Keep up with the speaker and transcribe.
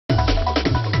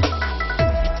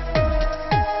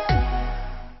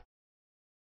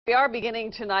We are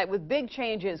beginning tonight with big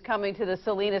changes coming to the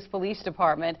Salinas Police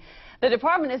Department. The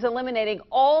department is eliminating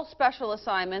all special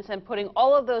assignments and putting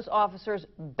all of those officers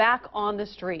back on the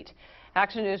street.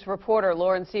 Action News reporter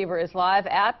Lauren Seaver is live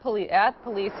at the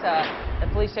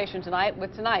police station tonight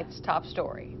with tonight's top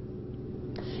story.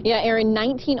 Yeah, Aaron,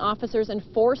 19 officers and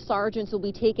 4 sergeants will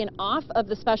be taken off of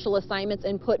the special assignments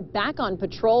and put back on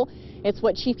patrol. It's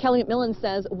what Chief Kelly McMillan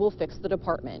says will fix the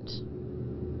department.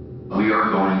 We are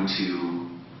going to,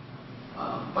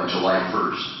 by July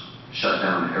 1st, shut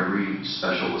down every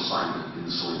special assignment in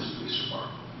the Salinas Police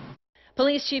Department.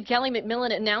 Police Chief Kelly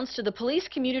McMillan announced to the Police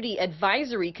Community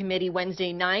Advisory Committee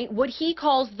Wednesday night what he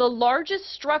calls the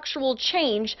largest structural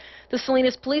change the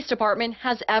Salinas Police Department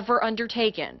has ever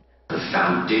undertaken. The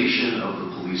foundation of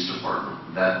the police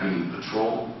department, that being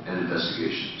patrol and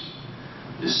investigations,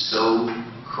 is so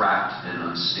cracked and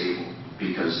unstable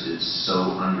because it's so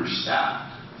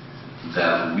understaffed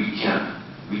that we can't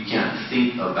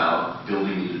think about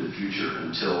building into the future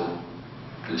until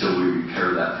we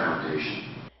repair that foundation.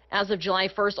 As of July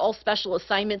 1st, all special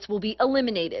assignments will be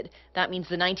eliminated. That means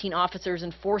the 19 officers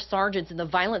and 4 sergeants in the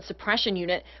Violent Suppression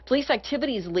Unit, Police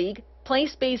Activities League,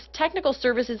 Place-Based Technical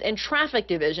Services and Traffic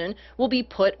Division will be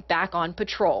put back on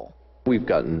patrol. We've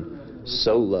gotten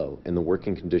so low and the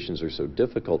working conditions are so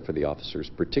difficult for the officers,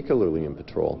 particularly in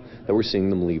patrol, that we're seeing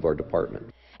them leave our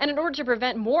department. And in order to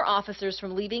prevent more officers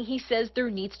from leaving, he says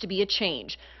there needs to be a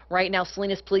change. Right now,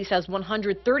 Salinas Police has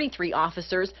 133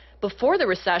 officers. Before the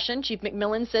recession, Chief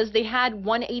McMillan says they had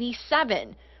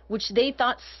 187, which they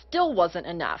thought still wasn't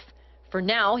enough. For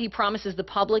now, he promises the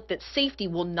public that safety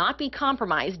will not be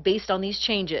compromised based on these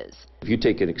changes. If you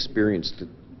take an experienced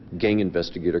gang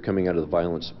investigator coming out of the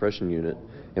Violent Suppression Unit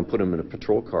and put him in a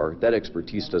patrol car, that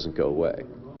expertise doesn't go away.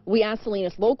 We asked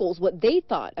Salinas locals what they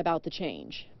thought about the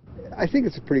change. I think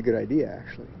it's a pretty good idea,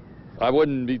 actually. I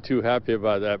wouldn't be too happy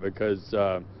about that because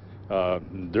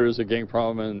there is a gang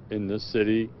problem in this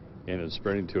city and it's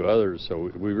spreading to others,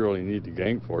 so we really need the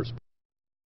gang force.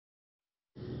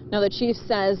 Now, the chief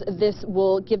says this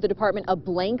will give the department a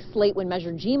blank slate when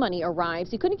Measure G money arrives.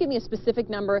 He couldn't give me a specific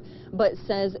number, but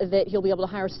says that he'll be able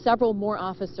to hire several more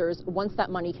officers once that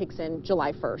money kicks in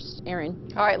July 1st.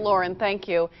 Aaron. All right, Lauren, thank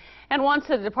you. And once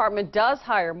the department does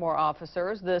hire more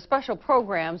officers, the special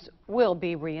programs will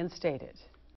be reinstated.